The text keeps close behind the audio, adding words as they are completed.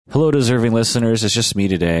Hello, deserving listeners. It's just me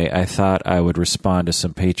today. I thought I would respond to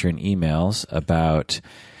some patron emails about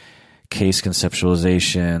case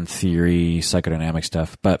conceptualization, theory, psychodynamic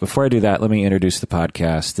stuff. But before I do that, let me introduce the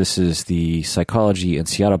podcast. This is the Psychology in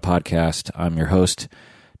Seattle podcast. I'm your host,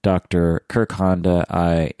 Dr. Kirk Honda.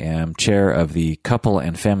 I am chair of the Couple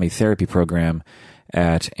and Family Therapy Program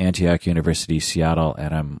at Antioch University, Seattle,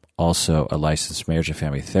 and I'm also a licensed marriage and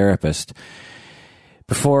family therapist.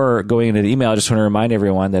 Before going into the email, I just want to remind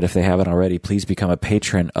everyone that if they haven't already, please become a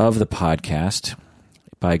patron of the podcast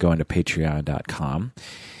by going to patreon.com.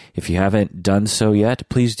 If you haven't done so yet,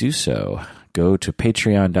 please do so. Go to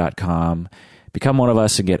patreon.com, become one of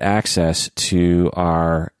us, and get access to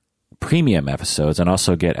our premium episodes and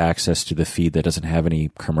also get access to the feed that doesn't have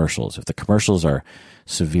any commercials. If the commercials are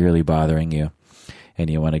severely bothering you and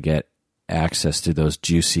you want to get access to those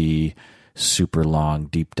juicy, super long,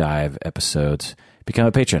 deep dive episodes, become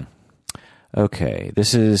a patron. Okay,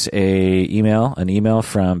 this is an email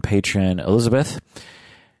from patron Elizabeth.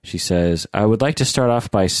 She says, I would like to start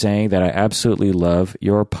off by saying that I absolutely love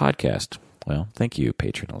your podcast. Well, thank you,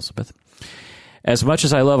 patron Elizabeth. As much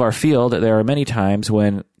as I love our field, there are many times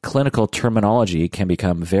when clinical terminology can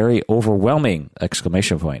become very overwhelming!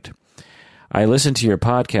 I listen to your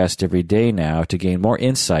podcast every day now to gain more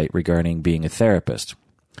insight regarding being a therapist.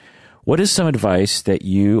 What is some advice that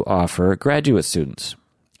you offer graduate students?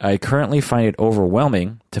 I currently find it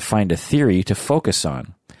overwhelming to find a theory to focus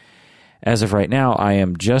on. As of right now, I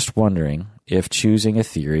am just wondering if choosing a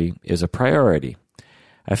theory is a priority.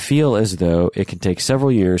 I feel as though it can take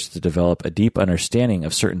several years to develop a deep understanding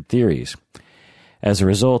of certain theories. As a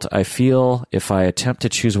result, I feel if I attempt to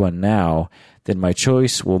choose one now, then my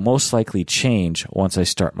choice will most likely change once I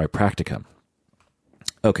start my practicum.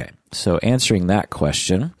 Okay, so answering that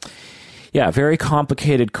question. Yeah, very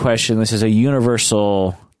complicated question. This is a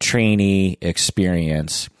universal trainee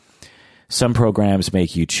experience. Some programs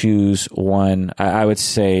make you choose one. I would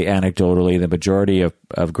say anecdotally, the majority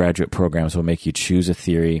of graduate programs will make you choose a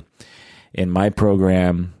theory. In my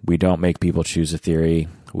program, we don't make people choose a theory.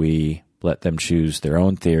 We let them choose their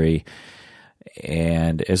own theory.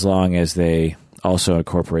 And as long as they also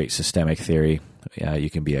incorporate systemic theory, you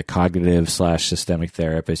can be a cognitive/systemic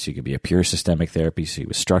therapist. You can be a pure systemic therapist. You can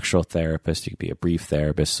be a structural therapist. You can be a brief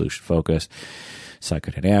therapist, solution-focused,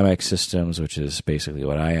 psychodynamic systems, which is basically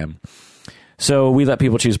what I am. So we let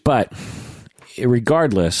people choose. But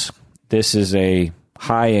regardless, this is a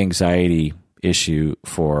high anxiety issue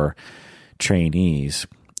for trainees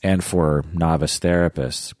and for novice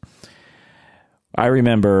therapists. I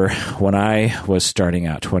remember when I was starting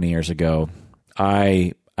out 20 years ago,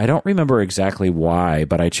 I don't remember exactly why,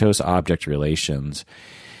 but I chose object relations.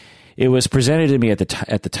 It was presented to me at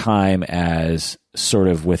the time as sort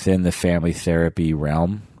of within the family therapy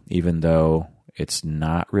realm, even though it's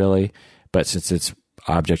not really. But since it's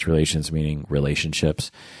object relations, meaning relationships,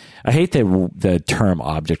 I hate the term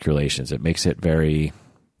object relations. It makes it very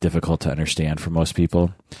difficult to understand for most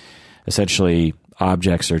people. Essentially,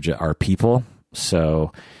 objects are people.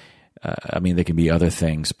 So, they can be other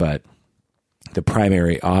things, but the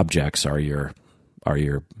primary objects are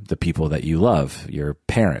the people that you love, your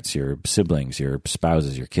parents, your siblings, your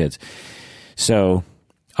spouses, your kids. So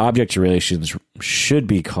object relations should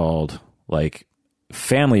be called like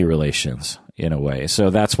family relations in a way. So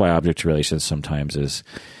that's why object relations sometimes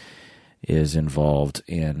is involved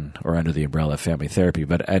in or under the umbrella of family therapy.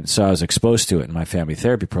 So I was exposed to it in my family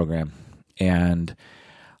therapy program, and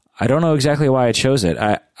I don't know exactly why I chose it.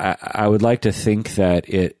 I would like to think that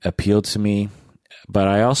it appealed to me, but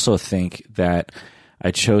I also think that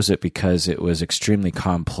I chose it because it was extremely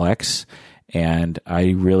complex, and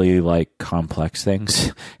I really like complex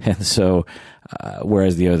things. And so,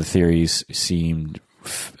 whereas the other theories seemed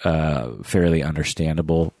fairly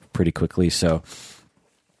understandable pretty quickly, so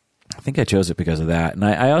I think I chose it because of that. And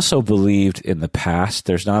I also believed in the past.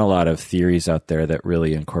 There's not a lot of theories out there that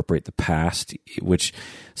really incorporate the past, which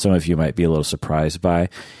some of you might be a little surprised by.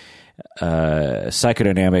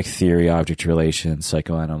 Psychodynamic theory, object relations,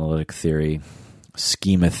 psychoanalytic theory,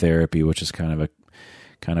 schema therapy, which is kind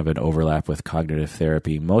of an overlap with cognitive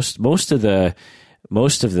therapy. Most of the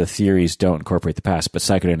theories don't incorporate the past, but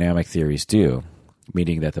psychodynamic theories do,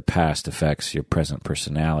 meaning that the past affects your present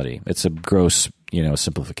personality. It's a gross,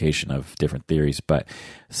 simplification of different theories, but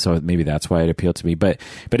so maybe that's why it appealed to me. But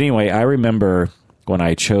anyway, I remember when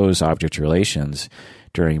I chose object relations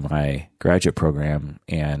during my graduate program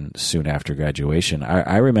and soon after graduation,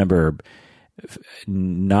 I remember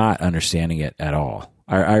not understanding it at all.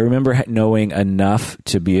 I remember knowing enough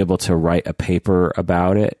to be able to write a paper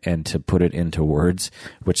about it and to put it into words,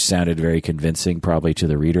 which sounded very convincing probably to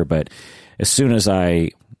the reader. But as soon as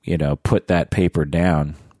I put that paper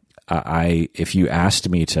down, if you asked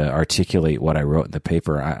me to articulate what I wrote in the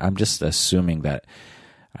paper, I'm just assuming that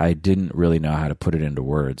I didn't really know how to put it into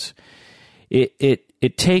words.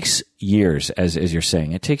 It takes years, as you're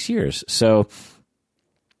saying. It takes years. So,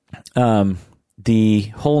 the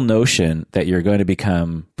whole notion that you're going to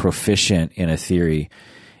become proficient in a theory,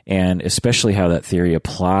 and especially how that theory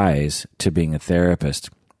applies to being a therapist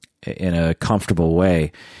in a comfortable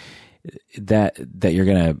way, that you're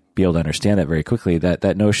going to be able to understand that very quickly,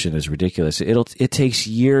 that notion is ridiculous. It takes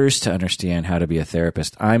years to understand how to be a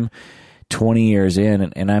therapist. I'm 20 years in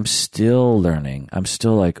and I'm still learning. I'm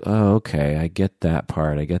still like, oh, okay, I get that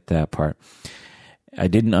part. I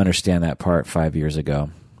didn't understand that part 5 years ago,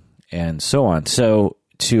 and so on. So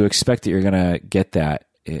to expect that you're going to get that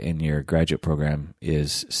in your graduate program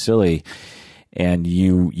is silly, and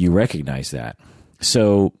you recognize that.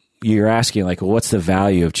 So you're asking, like, well, what's the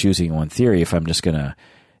value of choosing one theory if I'm just gonna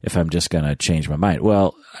change my mind?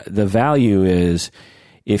 Well, the value is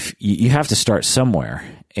if you have to start somewhere,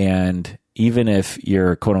 and even if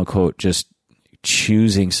you're quote unquote just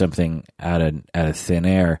choosing something out of thin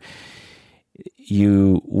air,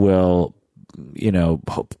 you will,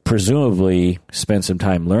 presumably spend some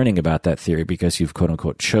time learning about that theory because you've quote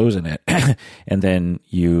unquote chosen it, and then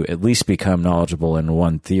you at least become knowledgeable in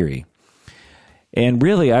one theory. And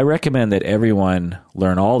really, I recommend that everyone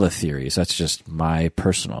learn all the theories. That's just my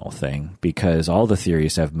personal thing, because all the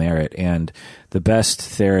theories have merit. And the best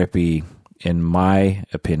therapy, in my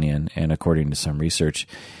opinion, and according to some research,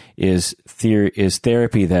 is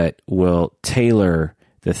therapy that will tailor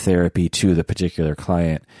the therapy to the particular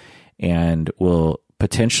client and will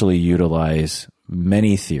potentially utilize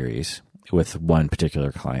many theories with one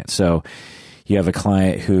particular client. So you have a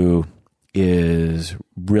client who is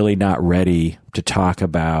really not ready to talk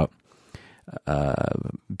about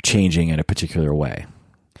changing in a particular way.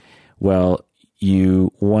 Well,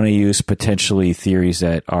 you want to use potentially theories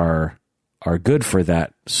that are good for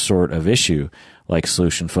that sort of issue, like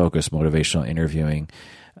solution focus, motivational interviewing,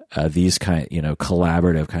 these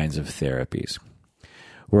collaborative kinds of therapies.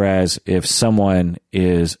 Whereas if someone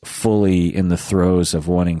is fully in the throes of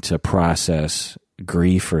wanting to process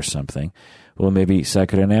grief or something, well, maybe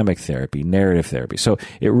psychodynamic therapy, narrative therapy. So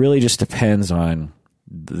it really just depends on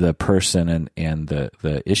the person and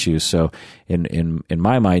the issues. So in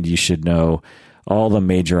my mind, you should know all the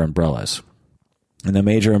major umbrellas. And the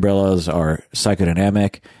major umbrellas are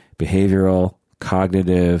psychodynamic, behavioral,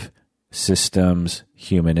 cognitive, systems,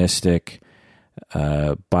 humanistic,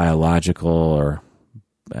 biological or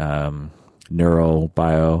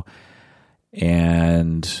neurobio,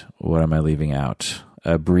 and what am I leaving out?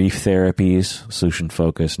 Brief therapies, solution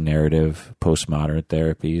focused, narrative, postmodern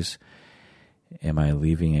therapies. Am I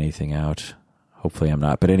leaving anything out? Hopefully I'm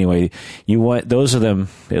not. But anyway, those are them,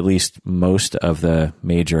 at least most of the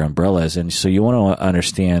major umbrellas. And so you want to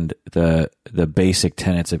understand the basic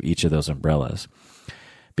tenets of each of those umbrellas,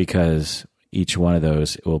 because each one of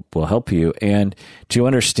those will help you. And to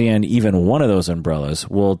understand even one of those umbrellas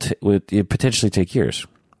will potentially take years.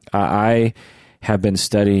 I have been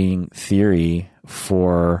studying theory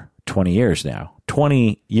for 20 years now.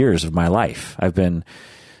 20 years of my life. I've been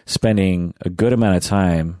spending a good amount of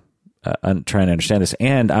time trying to understand this.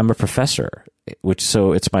 And I'm a professor,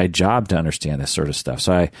 so it's my job to understand this sort of stuff.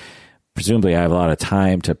 So presumably I have a lot of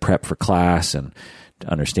time to prep for class and to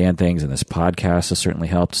understand things, and this podcast has certainly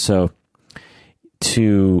helped. So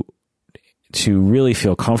to really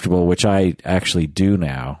feel comfortable, which I actually do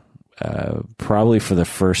now, probably for the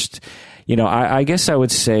first, I guess I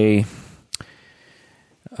would say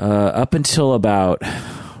up until about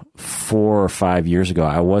 4 or 5 years ago,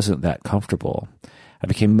 I wasn't that comfortable. I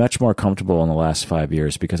became much more comfortable in the last 5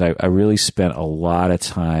 years because I really spent a lot of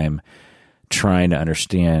time trying to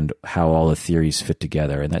understand how all the theories fit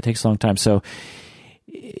together, and that takes a long time. So,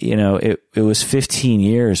 it was 15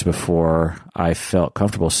 years before I felt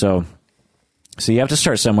comfortable. So you have to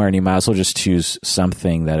start somewhere, and you might as well just choose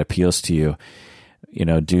something that appeals to you.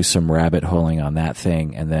 Do some rabbit holing on that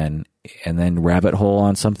thing, and then rabbit hole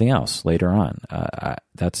on something else later on.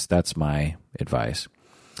 That's my advice.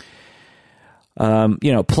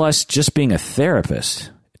 Plus just being a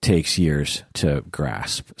therapist takes years to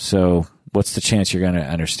grasp. So what's the chance you're going to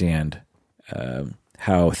understand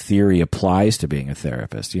how theory applies to being a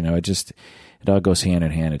therapist? It all goes hand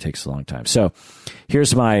in hand. It takes a long time. So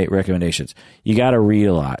here's my recommendations. You got to read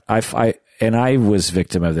a lot. I was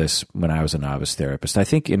victim of this when I was a novice therapist. I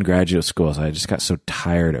think in graduate schools, I just got so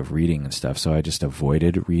tired of reading and stuff, so I just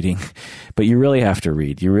avoided reading. But you really have to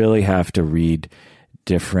read. You really have to read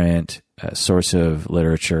different source of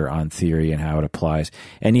literature on theory and how it applies.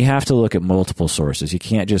 And you have to look at multiple sources. You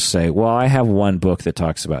can't just say, well, I have one book that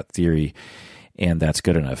talks about theory and that's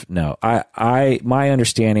good enough. No, my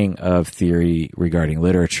understanding of theory regarding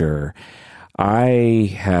literature,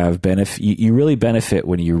 I have you really benefit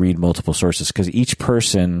when you read multiple sources, because each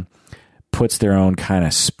person puts their own kind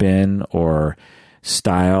of spin or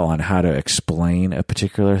style on how to explain a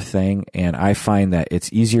particular thing. And I find that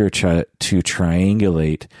it's easier to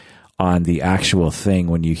triangulate on the actual thing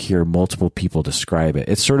when you hear multiple people describe it.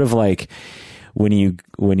 It's sort of like when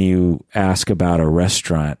you ask about a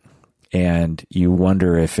restaurant and you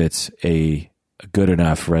wonder if it's a good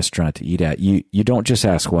enough restaurant to eat at. You don't just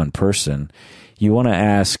ask one person. You want to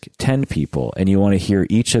ask 10 people, and you want to hear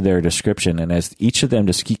each of their description, and as each of them,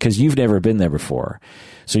 because you've never been there before.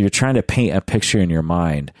 So you're trying to paint a picture in your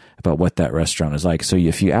mind about what that restaurant is like. So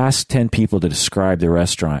if you ask 10 people to describe the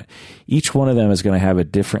restaurant, each one of them is going to have a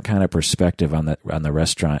different kind of perspective on the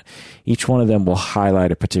restaurant. Each one of them will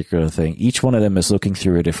highlight a particular thing. Each one of them is looking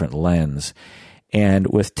through a different lens. And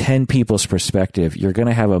with 10 people's perspective, you're going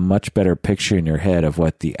to have a much better picture in your head of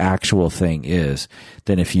what the actual thing is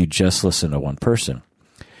than if you just listen to one person.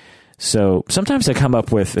 So sometimes I come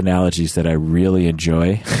up with analogies that I really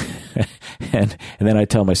enjoy. and then I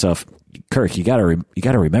tell myself, Kirk, you got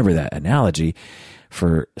to remember that analogy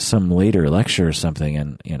for some later lecture or something.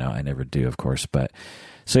 And, I never do, of course. But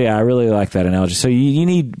so, yeah, I really like that analogy. So you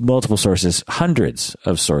need multiple sources, hundreds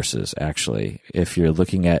of sources, actually. If you're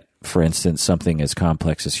looking at, for instance, something as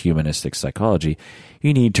complex as humanistic psychology,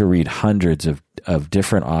 you need to read hundreds of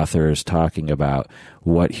different authors talking about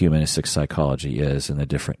what humanistic psychology is and the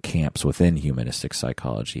different camps within humanistic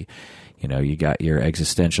psychology. You got your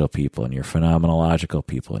existential people and your phenomenological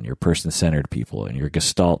people and your person-centered people and your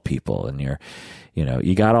Gestalt people and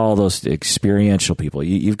you got all those experiential people.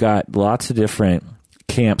 You've got lots of different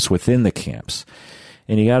camps within the camps,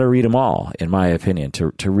 and you got to read them all, in my opinion,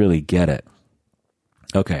 to really get it.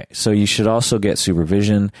 Okay, so you should also get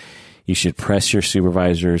supervision. You should press your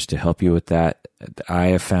supervisors to help you with that. I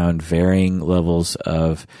have found varying levels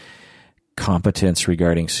of competence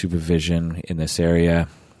regarding supervision in this area,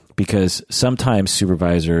 because sometimes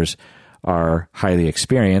supervisors are highly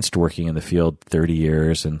experienced, working in the field 30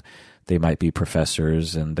 years, and they might be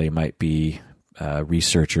professors and they might be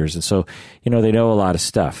researchers. And so, they know a lot of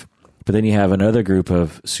stuff. But then you have another group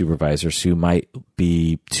of supervisors who might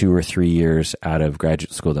be 2 or 3 years out of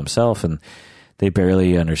graduate school themselves, and they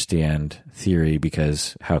barely understand theory,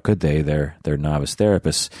 because how could they? They're novice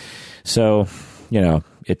therapists. So,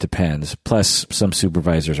 it depends. Plus, some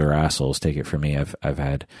supervisors are assholes. Take it from me. I've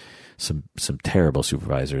had some terrible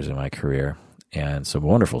supervisors in my career, and some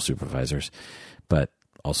wonderful supervisors, but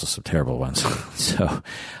also some terrible ones. So,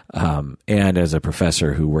 and as a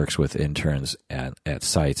professor who works with interns at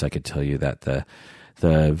sites, I could tell you that the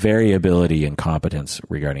variability in competence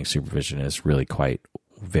regarding supervision is really quite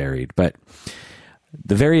varied. But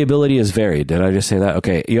the variability is varied. Did I just say that?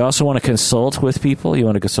 Okay. You also want to consult with people. You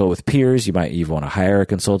want to consult with peers. You might even want to hire a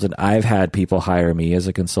consultant. I've had people hire me as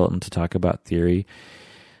a consultant to talk about theory.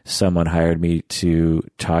 Someone hired me to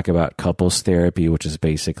talk about couples therapy, which is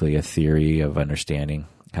basically a theory of understanding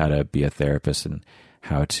how to be a therapist and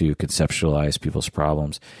how to conceptualize people's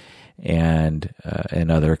problems, and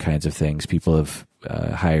other kinds of things. People have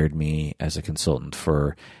hired me as a consultant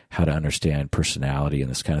for how to understand personality and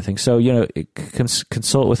this kind of thing. So,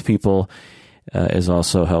 consult with people is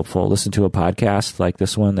also helpful. Listen to a podcast like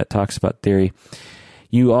this one that talks about theory.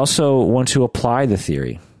 You also want to apply the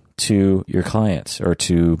theory to your clients or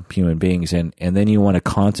to human beings, and then you want to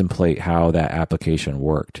contemplate how that application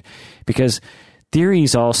worked, because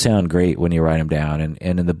theories all sound great when you write them down, and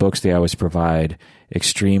in the books they always provide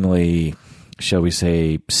extremely, shall we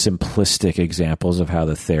say, simplistic examples of how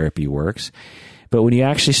the therapy works. But when you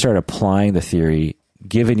actually start applying the theory,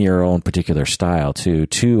 given your own particular style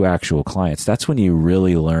to actual clients, that's when you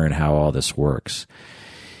really learn how all this works.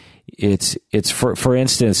 It's for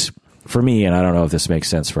instance, for me, and I don't know if this makes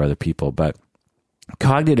sense for other people, but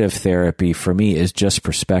cognitive therapy for me is just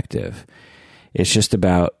perspective. It's just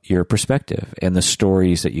about your perspective and the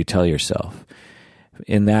stories that you tell yourself.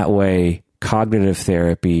 In that way, cognitive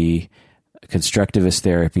therapy, constructivist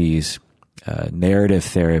therapies, narrative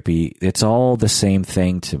therapy, it's all the same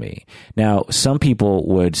thing to me. Now, some people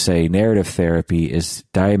would say narrative therapy is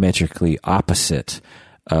diametrically opposite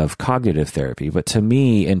of cognitive therapy. But to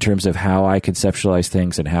me, in terms of how I conceptualize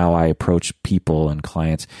things and how I approach people and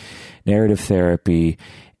clients, narrative therapy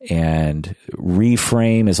and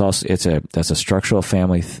reframe is also, that's a structural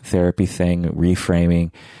family therapy thing,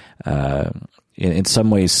 reframing, in some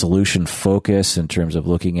ways solution focus in terms of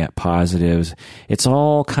looking at positives. It's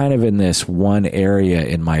all kind of in this one area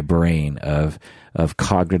in my brain of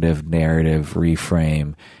cognitive narrative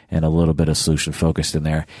reframe and a little bit of solution focused in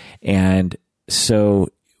there. And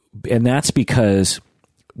that's because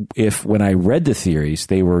when I read the theories,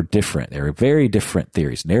 they were different. They were very different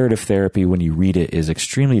theories. Narrative therapy, when you read it, is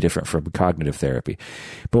extremely different from cognitive therapy.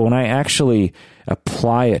 But when I actually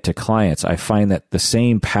apply it to clients, I find that the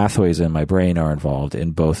same pathways in my brain are involved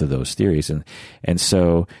in both of those theories. And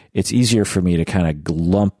so it's easier for me to kind of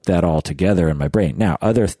lump that all together in my brain. Now,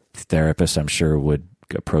 other therapists, I'm sure, would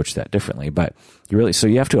approach that differently. But so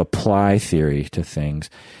you have to apply theory to things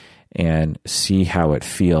and see how it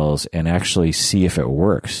feels and actually see if it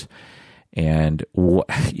works. And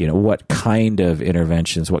what kind of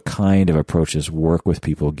interventions, what kind of approaches work with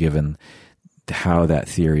people given how that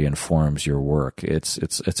theory informs your work. It's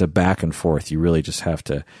a back and forth. You really just have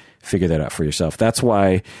to figure that out for yourself. That's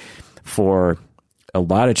why for a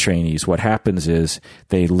lot of trainees, what happens is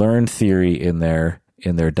they learn theory in their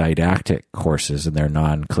didactic courses, in their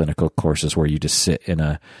non-clinical courses where you just sit in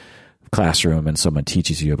a classroom and someone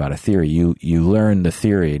teaches you about a theory. You learn the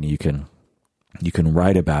theory and you can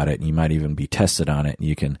write about it, and you might even be tested on it. And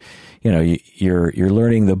you can, you're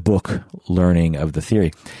learning the book learning of the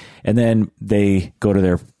theory. And then they go to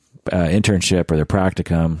their internship or their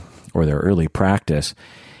practicum or their early practice,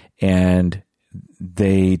 and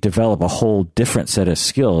they develop a whole different set of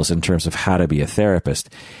skills in terms of how to be a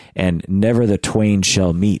therapist. And never the twain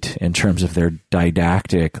shall meet in terms of their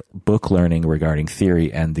didactic book learning regarding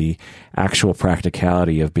theory and the actual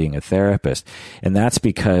practicality of being a therapist. And that's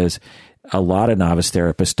because a lot of novice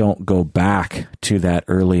therapists don't go back to that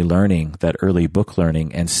early learning, that early book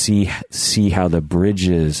learning, and see how the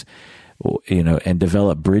bridges, and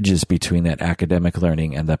develop bridges between that academic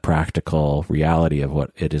learning and the practical reality of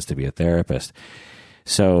what it is to be a therapist.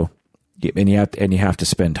 So, and you have to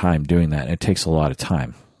spend time doing that. And it takes a lot of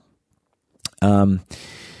time.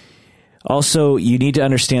 Also, you need to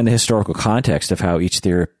understand the historical context of how each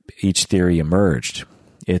theory emerged.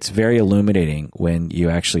 It's very illuminating when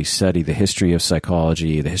you actually study the history of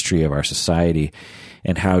psychology, the history of our society,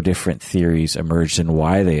 and how different theories emerged and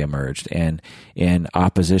why they emerged, and in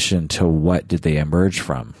opposition to what did they emerge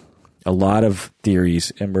from. A lot of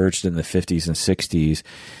theories emerged in the 50s and 60s.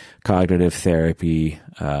 Cognitive therapy,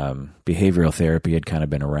 behavioral therapy had kind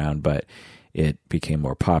of been around, but it became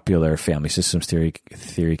more popular. Family systems theory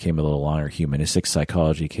came a little longer. Humanistic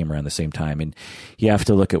psychology came around the same time. And you have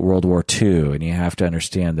to look at World War II, and you have to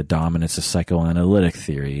understand the dominance of psychoanalytic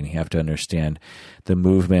theory, and you have to understand the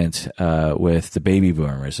movement with the baby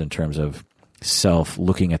boomers in terms of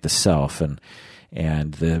looking at the self,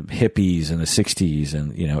 and the hippies in the 60s,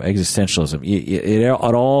 and existentialism.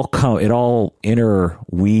 It all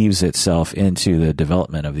interweaves itself into the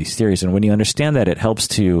development of these theories. And when you understand that, it helps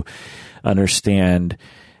to understand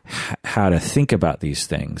how to think about these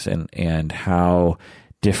things and how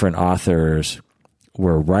different authors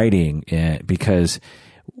were writing because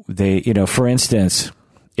they, for instance,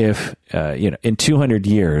 if, in 200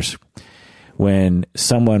 years, when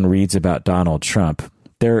someone reads about Donald Trump,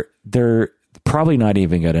 they're probably not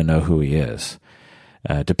even going to know who he is,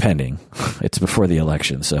 depending. It's before the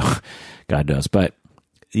election, so God knows. But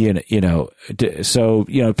pick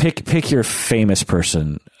your famous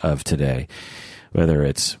person of today, whether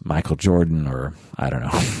it's Michael Jordan or I don't know.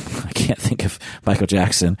 I can't think of Michael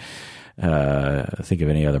Jackson. Think of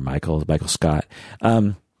any other Michael Scott.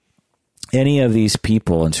 Any of these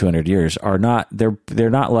people in 200 years are not. They're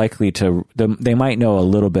not likely to. They might know a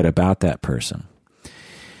little bit about that person,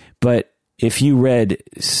 but if you read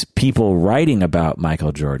people writing about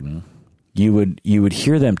Michael Jordan, you would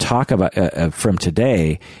hear them talk about from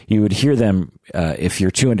today. You would hear them if you're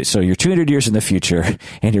 200. So you're 200 years in the future,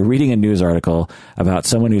 and you're reading a news article about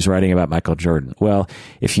someone who's writing about Michael Jordan. Well,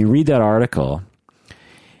 if you read that article,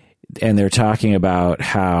 and they're talking about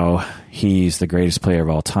how he's the greatest player of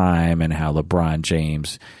all time, and how LeBron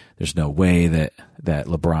James, there's no way that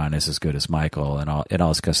LeBron is as good as Michael, and all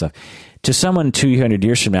this kind of stuff. To someone 200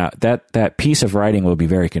 years from now, that piece of writing will be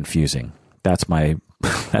very confusing. That's my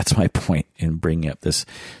point in bringing up this.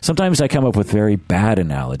 Sometimes I come up with very bad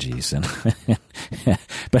analogies,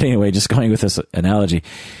 but anyway, just going with this analogy,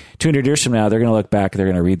 200 years from now, they're going to look back, they're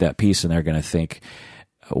going to read that piece, and they're going to think,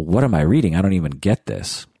 "What am I reading? I don't even get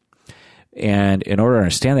this." And in order to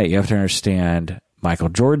understand that, you have to understand Michael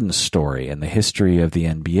Jordan's story and the history of the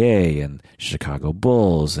NBA and Chicago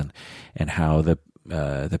Bulls, and how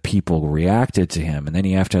the people reacted to him, and then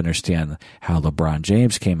you have to understand how LeBron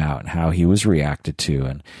James came out and how he was reacted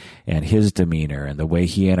to, and his demeanor and the way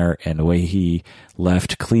he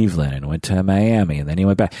left Cleveland and went to Miami, and then he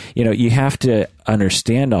went back. You have to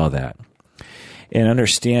understand all that and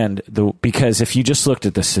understand because if you just looked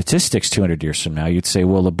at the statistics 200 years from now, you'd say,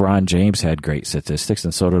 well, LeBron James had great statistics,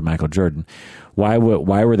 and so did Michael Jordan. Why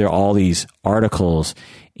were there all these articles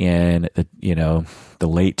in the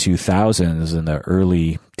late 2000s and the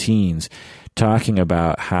early teens talking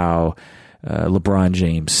about how LeBron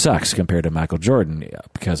James sucks compared to Michael Jordan,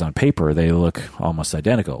 because on paper they look almost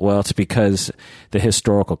identical? Well, it's because the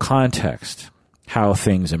historical context, how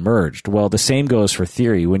things emerged. Well, the same goes for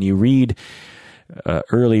theory. When you read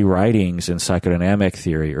early writings in psychodynamic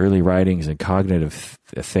theory, early writings in cognitive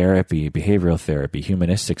therapy, behavioral therapy,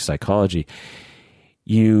 humanistic psychology,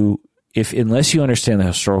 unless you understand the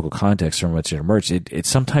historical context from which it emerged, it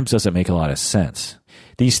sometimes doesn't make a lot of sense.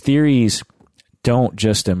 These theories don't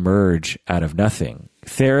just emerge out of nothing.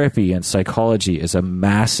 Therapy and psychology is a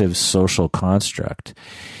massive social construct.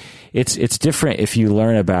 It's different if you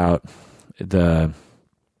learn about the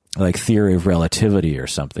theory of relativity or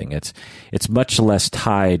something. It's much less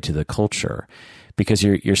tied to the culture, because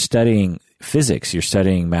you're studying physics, you're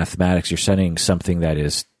studying mathematics, you're studying something that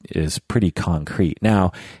is pretty concrete.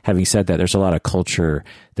 Now, having said that, there's a lot of culture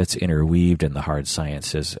that's interweaved in the hard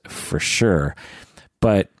sciences for sure,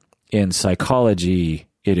 but in psychology,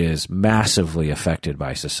 it is massively affected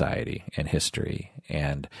by society and history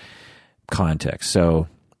and context. So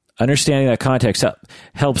understanding that context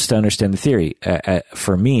helps to understand the theory,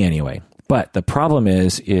 for me anyway. But the problem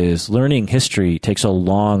is learning history takes a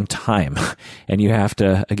long time, and you have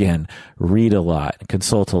to, again, read a lot,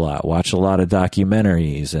 consult a lot, watch a lot of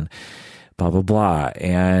documentaries, and blah, blah, blah.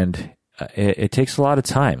 And it takes a lot of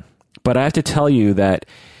time. But I have to tell you that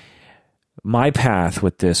my path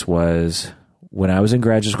with this was, when I was in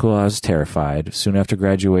graduate school, I was terrified. Soon after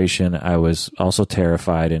graduation, I was also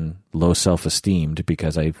terrified and low self-esteem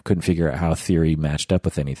because I couldn't figure out how theory matched up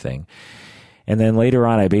with anything. And then later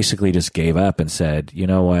on, I basically just gave up and said, you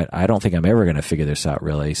know what, I don't think I'm ever going to figure this out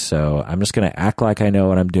really. So I'm just going to act like I know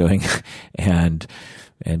what I'm doing and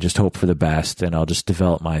just hope for the best. And I'll just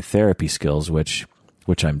develop my therapy skills, which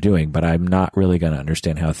I'm doing. But I'm not really going to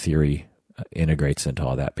understand how theory integrates into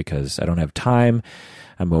all that, because I don't have time.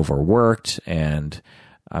 I'm overworked, and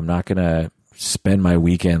I'm not going to spend my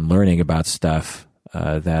weekend learning about stuff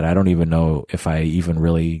that I don't even know if I even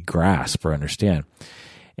really grasp or understand.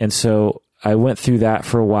 And so I went through that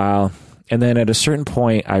for a while, and then at a certain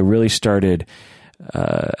point, I really started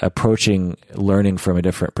approaching learning from a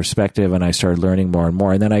different perspective, and I started learning more and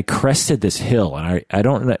more. And then I crested this hill, and I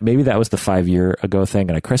don't know, maybe that was the 5 year ago thing,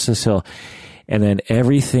 and I crested this hill, and then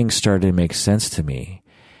everything started to make sense to me.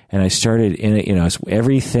 And I started in it,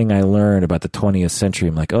 everything I learned about the 20th century,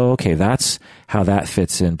 I'm like, oh, okay, that's how that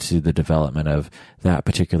fits into the development of that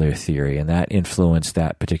particular theory, and that influenced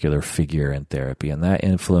that particular figure in therapy, and that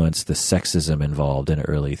influenced the sexism involved in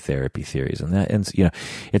early therapy theories. And that,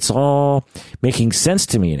 it's all making sense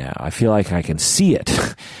to me now. I feel like I can see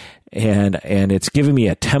it. And it's giving me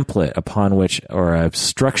a template upon which, or a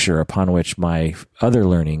structure upon which my other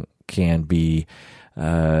learning can be,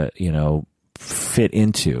 fit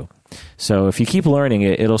into. So if you keep learning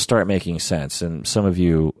it, it'll start making sense. And some of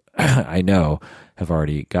you, I know, have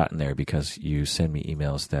already gotten there because you send me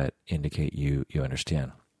emails that indicate you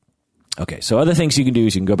understand. Okay, so other things you can do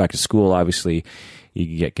is you can go back to school. Obviously, you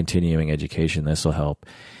can get continuing education. This will help.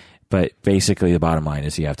 But basically, the bottom line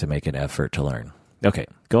is you have to make an effort to learn. Okay,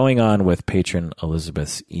 going on with patron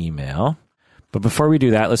Elizabeth's email. But before we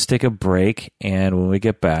do that, let's take a break. And when we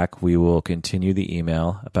get back, we will continue the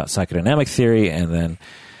email about psychodynamic theory, and then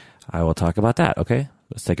I will talk about that. Okay,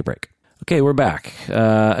 let's take a break. Okay, we're back.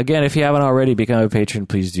 Again, if you haven't already become a patron,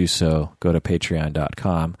 please do so. Go to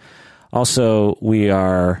patreon.com. Also, we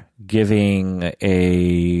are giving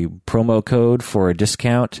a promo code for a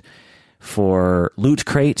discount for Loot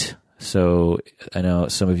Crate. So I know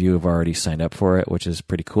some of you have already signed up for it, which is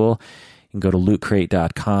pretty cool. You can go to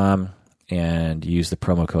lootcrate.com and use the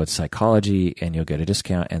promo code psychology, and you'll get a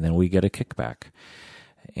discount, and then we get a kickback.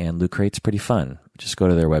 And Loot Crate's pretty fun. Just go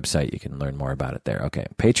to their website. You can learn more about it there. Okay.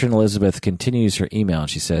 Patron Elizabeth continues her email, and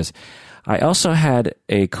she says, I also had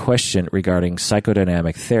a question regarding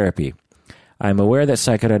psychodynamic therapy. I'm aware that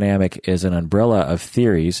psychodynamic is an umbrella of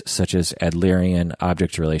theories such as Adlerian,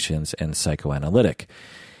 object relations, and psychoanalytic.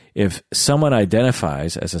 If someone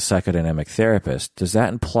identifies as a psychodynamic therapist, does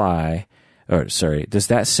that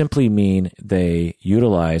simply mean they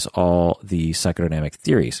utilize all the psychodynamic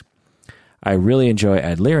theories? I really enjoy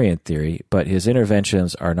Adlerian theory, but his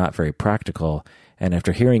interventions are not very practical, and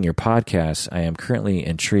after hearing your podcast, I am currently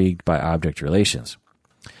intrigued by object relations.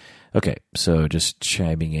 Okay, so just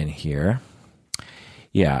chiming in here.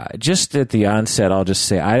 Yeah, just at the onset, I'll just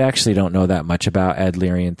say I actually don't know that much about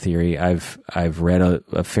Adlerian theory. I've read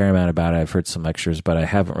a fair amount about it. I've heard some lectures, but I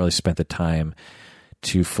haven't really spent the time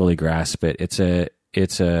to fully grasp it.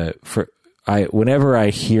 Whenever I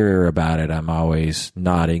hear about it, I'm always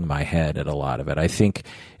nodding my head at a lot of it. I think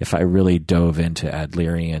if I really dove into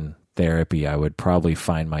Adlerian therapy, I would probably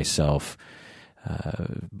find myself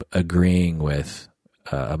agreeing with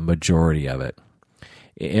a majority of it.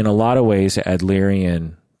 In a lot of ways,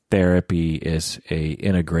 Adlerian therapy is a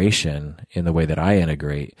integration in the way that I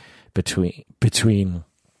integrate between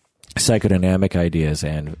psychodynamic ideas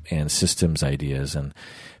and systems ideas and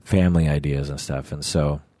family ideas and stuff. And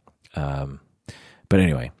so, but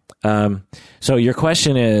anyway, so your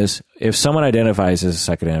question is, if someone identifies as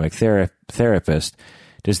a psychodynamic therapist,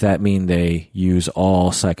 does that mean they use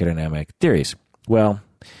all psychodynamic theories? Well,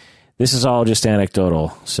 this is all just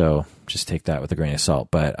anecdotal, so just take that with a grain of salt.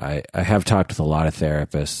 But I have talked with a lot of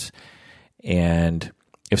therapists, and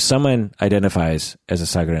if someone identifies as a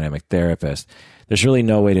psychodynamic therapist, there's really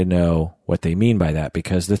no way to know what they mean by that,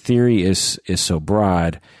 because the theory is so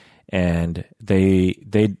broad, and they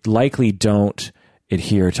likely don't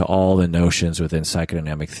adhere to all the notions within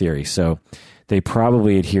psychodynamic theory. So they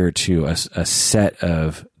probably adhere to a set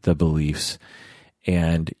of the beliefs,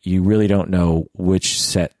 and you really don't know which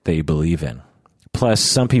set they believe in. Plus,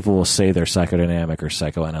 some people will say they're psychodynamic or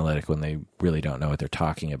psychoanalytic when they really don't know what they're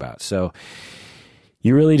talking about. So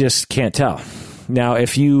you really just can't tell. Now,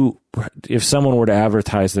 if someone were to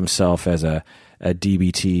advertise themselves as a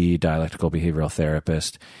DBT, dialectical behavioral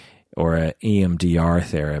therapist, or an EMDR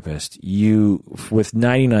therapist, with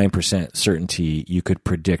 99% certainty, you could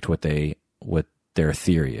predict what their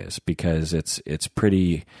theory is, because it's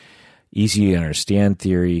pretty easy to understand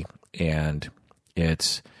theory, and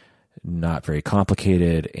it's not very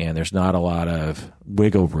complicated, and there's not a lot of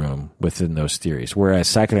wiggle room within those theories. Whereas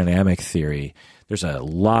psychodynamic theory, there's a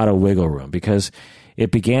lot of wiggle room, because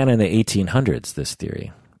it began in the 1800s, this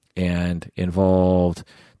theory, and involved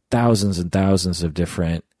thousands and thousands of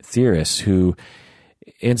different theorists who,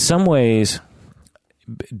 in some ways,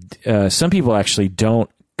 some people actually don't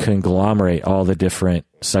conglomerate all the different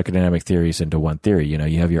psychodynamic theories into one theory. You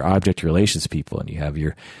have your object relations people, and you have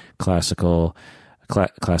your classical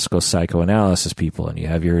psychoanalysis people, and you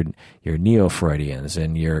have your neo-Freudians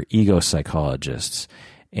and your ego psychologists,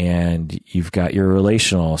 and you've got your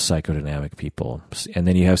relational psychodynamic people, and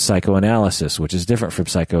then you have psychoanalysis, which is different from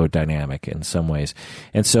psychodynamic in some ways.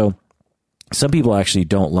 And so some people actually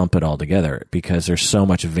don't lump it all together, because there's so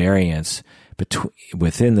much variance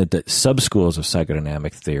within the sub-schools of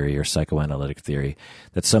psychodynamic theory or psychoanalytic theory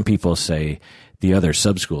that some people say the other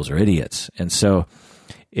sub-schools are idiots. And so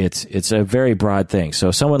it's a very broad thing. So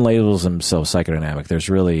if someone labels themselves psychodynamic,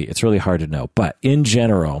 it's really hard to know. But in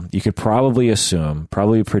general, you could probably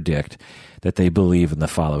predict that they believe in the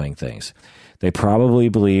following things. They probably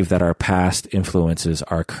believe that our past influences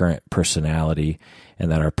our current personality,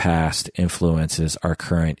 and that our past influences our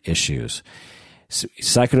current issues.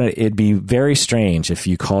 It'd be very strange if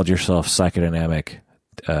you called yourself psychodynamic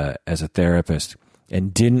as a therapist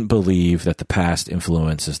and didn't believe that the past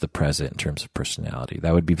influences the present in terms of personality.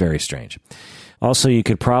 That would be very strange. Also, you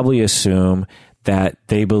could probably assume that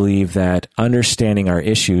they believe that understanding our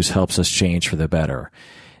issues helps us change for the better.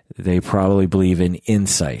 They probably believe in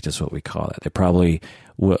insight, is what we call it. They probably,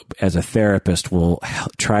 as a therapist, will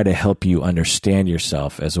try to help you understand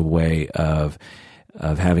yourself as a way of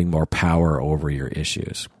having more power over your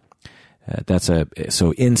issues.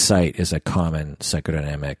 So insight is a common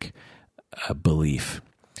psychodynamic belief.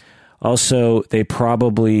 Also, they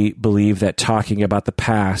probably believe that talking about the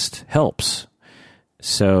past helps.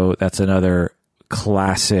 So that's another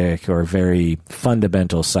classic or very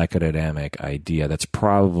fundamental psychodynamic idea that's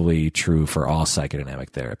probably true for all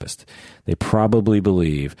psychodynamic therapists. They probably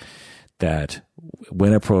believe that,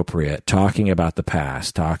 when appropriate, talking about the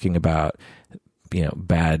past, talking about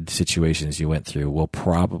bad situations you went through, will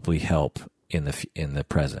probably help in the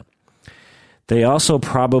present. They also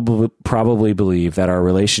probably believe that our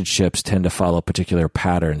relationships tend to follow particular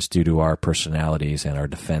patterns due to our personalities and our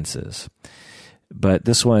defenses. But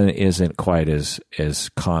this one isn't quite as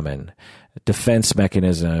common. Defense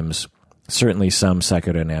mechanisms, certainly some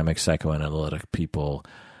psychodynamic, psychoanalytic people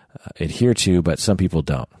adhere to, but some people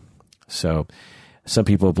don't. So some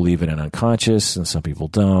people believe in an unconscious, and some people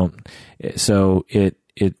don't. So the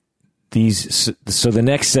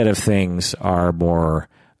next set of things are more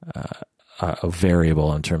a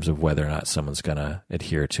variable in terms of whether or not someone's going to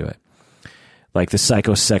adhere to it. Like the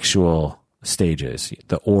psychosexual stages,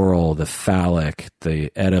 the oral, the phallic, the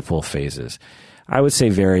Oedipal phases. I would say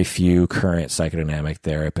very few current psychodynamic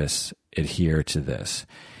therapists adhere to this.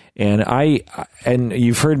 And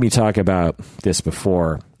you've heard me talk about this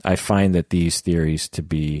before. I find that these theories to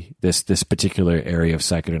be, this particular area of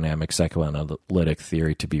psychodynamic, psychoanalytic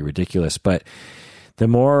theory to be ridiculous. But the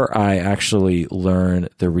more I actually learn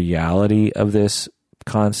the reality of these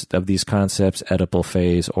concepts, Oedipal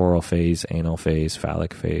phase, oral phase, anal phase,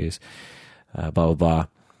 phallic phase, blah, blah, blah.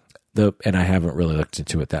 And I haven't really looked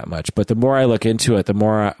into it that much. But the more I look into it, the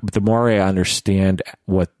more I understand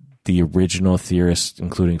what the original theorists,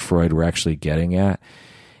 including Freud, were actually getting at.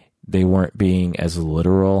 They weren't being as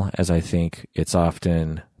literal as I think it's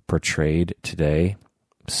often portrayed today.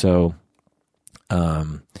 So,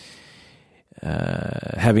 having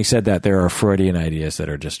said that, there are Freudian ideas that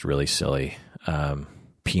are just really silly.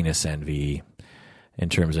 Penis envy, in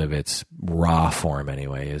terms of its raw form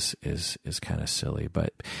anyway, is kind of silly.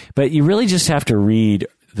 But you really just have to read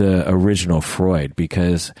the original Freud,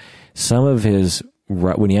 because some of his,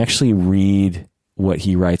 when you actually read what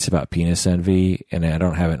he writes about penis envy, and I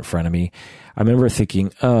don't have it in front of me, I remember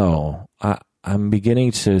thinking, I'm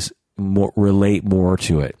beginning to relate more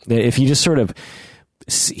to it. If you just sort of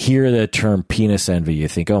hear the term penis envy, you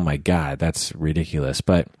think, oh my God, that's ridiculous.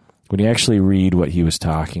 But when you actually read what he was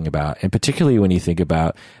talking about, and particularly when you think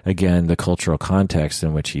about, again, the cultural context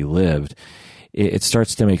in which he lived, it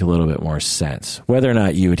starts to make a little bit more sense. Whether or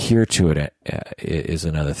not you adhere to it is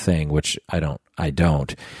another thing, which I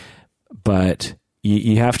don't. But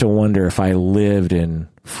you have to wonder, if I lived in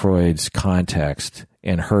Freud's context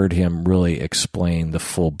and heard him really explain the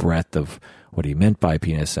full breadth of what he meant by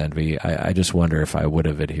penis envy, I just wonder if I would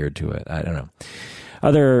have adhered to it. I don't know.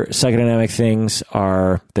 Other psychodynamic things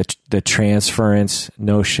are the transference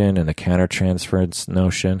notion and the countertransference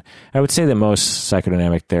notion. I would say that most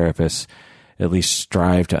psychodynamic therapists at least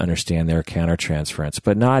strive to understand their countertransference,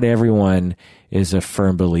 but not everyone is a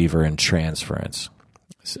firm believer in transference.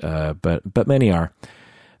 But many are.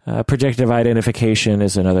 Projective identification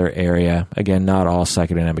is another area. Again, not all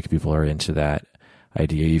psychodynamic people are into that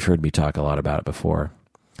idea. You've heard me talk a lot about it before.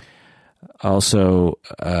 Also,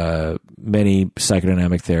 many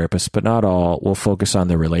psychodynamic therapists, but not all, will focus on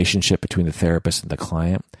the relationship between the therapist and the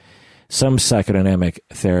client. Some psychodynamic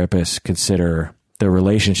therapists consider the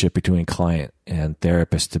relationship between client and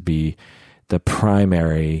therapist to be the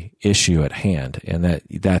primary issue at hand, and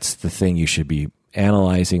that's the thing you should be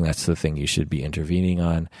analyzing, that's the thing you should be intervening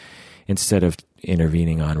on, instead of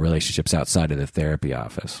intervening on relationships outside of the therapy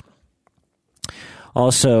office.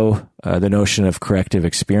 Also, the notion of corrective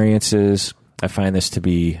experiences. I find this to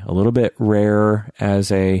be a little bit rarer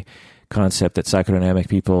as a concept that psychodynamic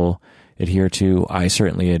people adhere to. I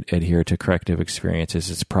certainly adhere to corrective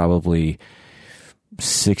experiences. It's probably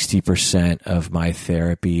 60% of my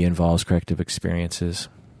therapy involves corrective experiences,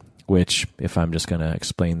 which, if I'm just going to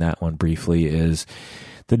explain that one briefly, is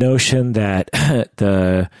the notion that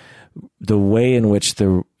the way in which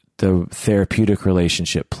the therapeutic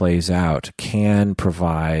relationship plays out can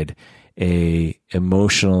provide a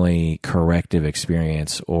emotionally corrective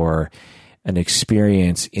experience, or an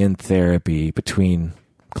experience in therapy between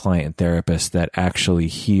client and therapist that actually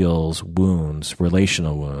heals wounds,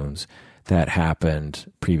 relational wounds that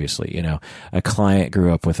happened previously. You know, a client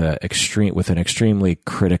grew up with an extremely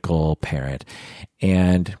critical parent,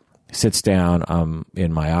 and sits down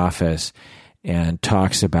in my office and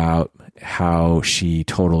talks about how she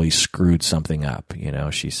totally screwed something up. You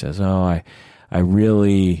know, she says, I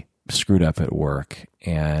really screwed up at work,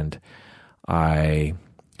 and I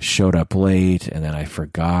showed up late, and then I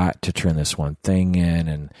forgot to turn this one thing in,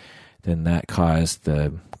 and then that caused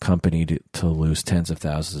the company to lose tens of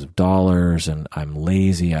thousands of dollars, and I'm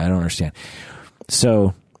lazy. I don't understand.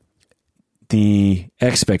 So the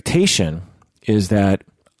expectation is that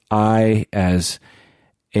I, as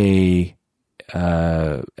a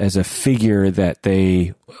figure that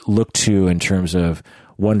they look to in terms of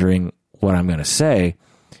wondering what I'm going to say,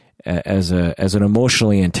 as an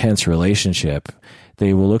emotionally intense relationship,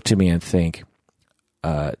 they will look to me and think,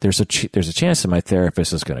 there's a chance that my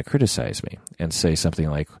therapist is going to criticize me and say something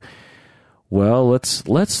like, well,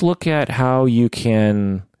 let's look at how you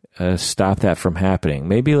can stop that from happening.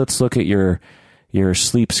 Maybe let's look at your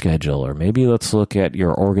sleep schedule, or maybe let's look at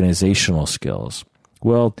your organizational skills.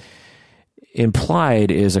 Well,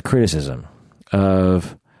 implied is a criticism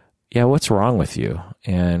of, yeah, what's wrong with you?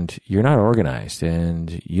 And you're not organized,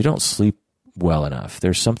 and you don't sleep well enough.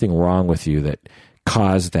 There's something wrong with you that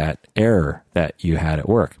caused that error that you had at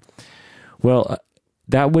work. Well,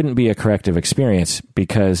 that wouldn't be a corrective experience,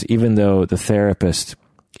 because even though the therapist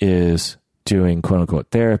is doing quote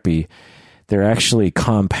unquote therapy, they're actually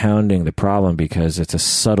compounding the problem because it's a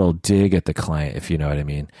subtle dig at the client, if you know what I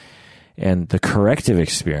mean. And the corrective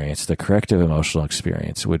experience, the corrective emotional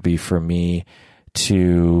experience would be for me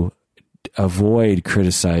to avoid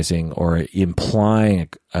criticizing or implying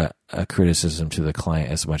a criticism to the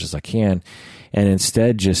client as much as I can, and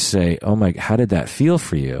instead just say, oh my, how did that feel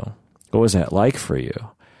for you? What was that like for you?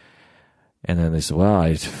 And then they say, well,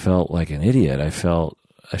 I felt like an idiot. I felt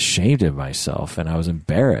ashamed of myself and I was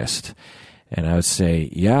embarrassed. And I would say,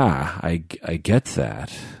 yeah, I get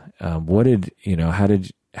that.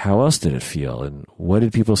 How else did it feel? And what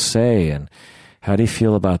did people say? And how do you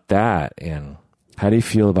feel about that? And how do you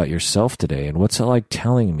feel about yourself today? And what's it like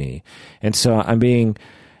telling me? And so I'm being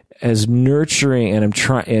as nurturing, and I'm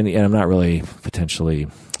trying, and I'm not really potentially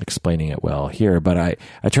explaining it well here, but I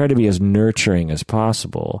try to be as nurturing as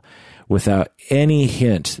possible without any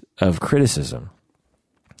hint of criticism.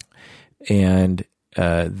 And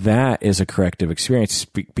that is a corrective experience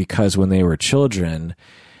because when they were children,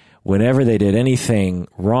 whenever they did anything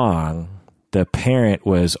wrong, the parent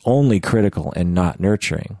was only critical and not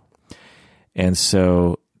nurturing. And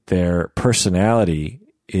so their personality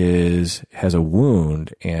has a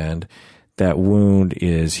wound, and that wound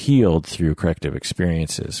is healed through corrective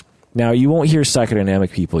experiences. Now, you won't hear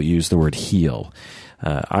psychodynamic people use the word heal.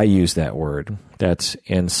 I use that word. That's,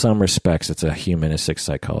 in some respects, it's a humanistic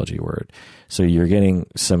psychology word. So you're getting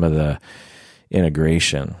some of the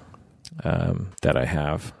integration that I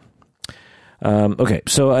have. Okay,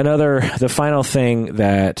 so the final thing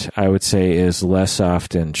that I would say is less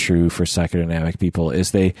often true for psychodynamic people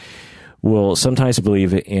is they will sometimes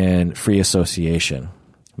believe in free association,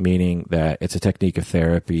 meaning that it's a technique of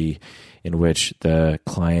therapy in which the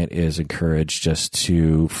client is encouraged just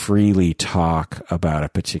to freely talk about a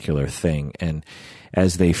particular thing. And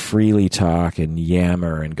as they freely talk and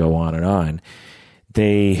yammer and go on,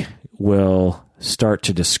 they will start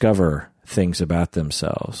to discover things about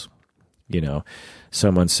themselves. You know,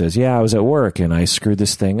 someone says, yeah, I was at work and I screwed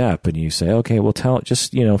this thing up. And you say, okay, well,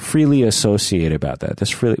 freely associate about that.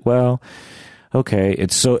 Just freely, well, okay.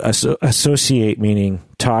 It's so associate, meaning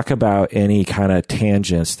talk about any kind of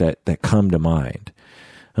tangents that come to mind.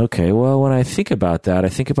 Okay, well, when I think about that, I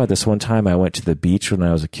think about this one time I went to the beach when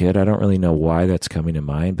I was a kid. I don't really know why that's coming to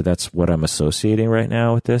mind, but that's what I'm associating right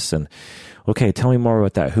now with this. And okay, tell me more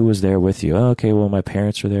about that. Who was there with you? Oh, okay, well, my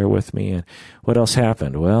parents were there with me. And what else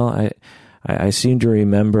happened? Well, I seem to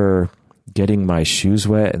remember getting my shoes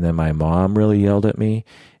wet, and then my mom really yelled at me.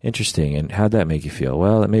 Interesting. And how'd that make you feel?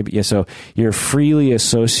 Well, yeah. So you're freely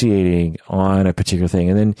associating on a particular thing,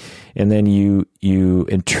 and then you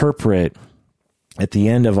interpret at the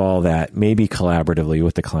end of all that, maybe collaboratively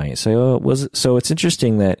with the client. Say, so it's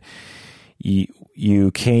interesting that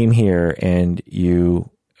you came here and you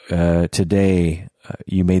today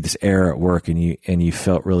you made this error at work, and you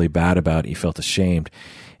felt really bad about it. You felt ashamed.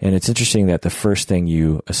 And it's interesting that the first thing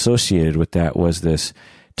you associated with that was this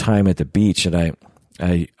time at the beach. And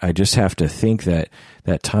I just have to think that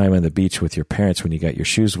time on the beach with your parents when you got your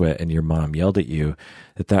shoes wet and your mom yelled at you,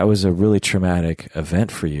 that was a really traumatic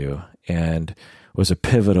event for you and was a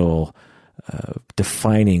pivotal,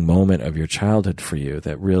 defining moment of your childhood for you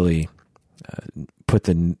that really put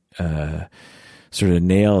the sort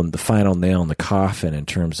of the final nail in the coffin in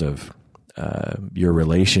terms of your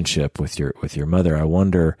relationship with your mother. I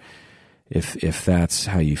wonder if that's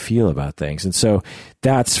how you feel about things. And so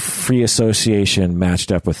that's free association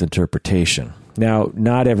matched up with interpretation. Now,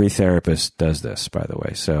 not every therapist does this, by the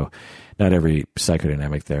way. So not every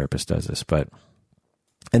psychodynamic therapist does this,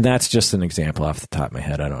 and that's just an example off the top of my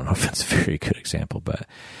head. I don't know if it's a very good example, but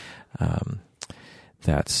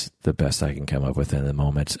that's the best I can come up with in the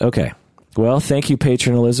moment. Okay. Well, thank you,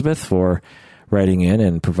 Patron Elizabeth, for writing in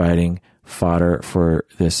and providing fodder for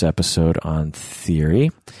this episode on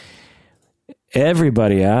theory.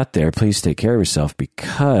 Everybody out there, please take care of yourself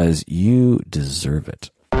because you deserve it.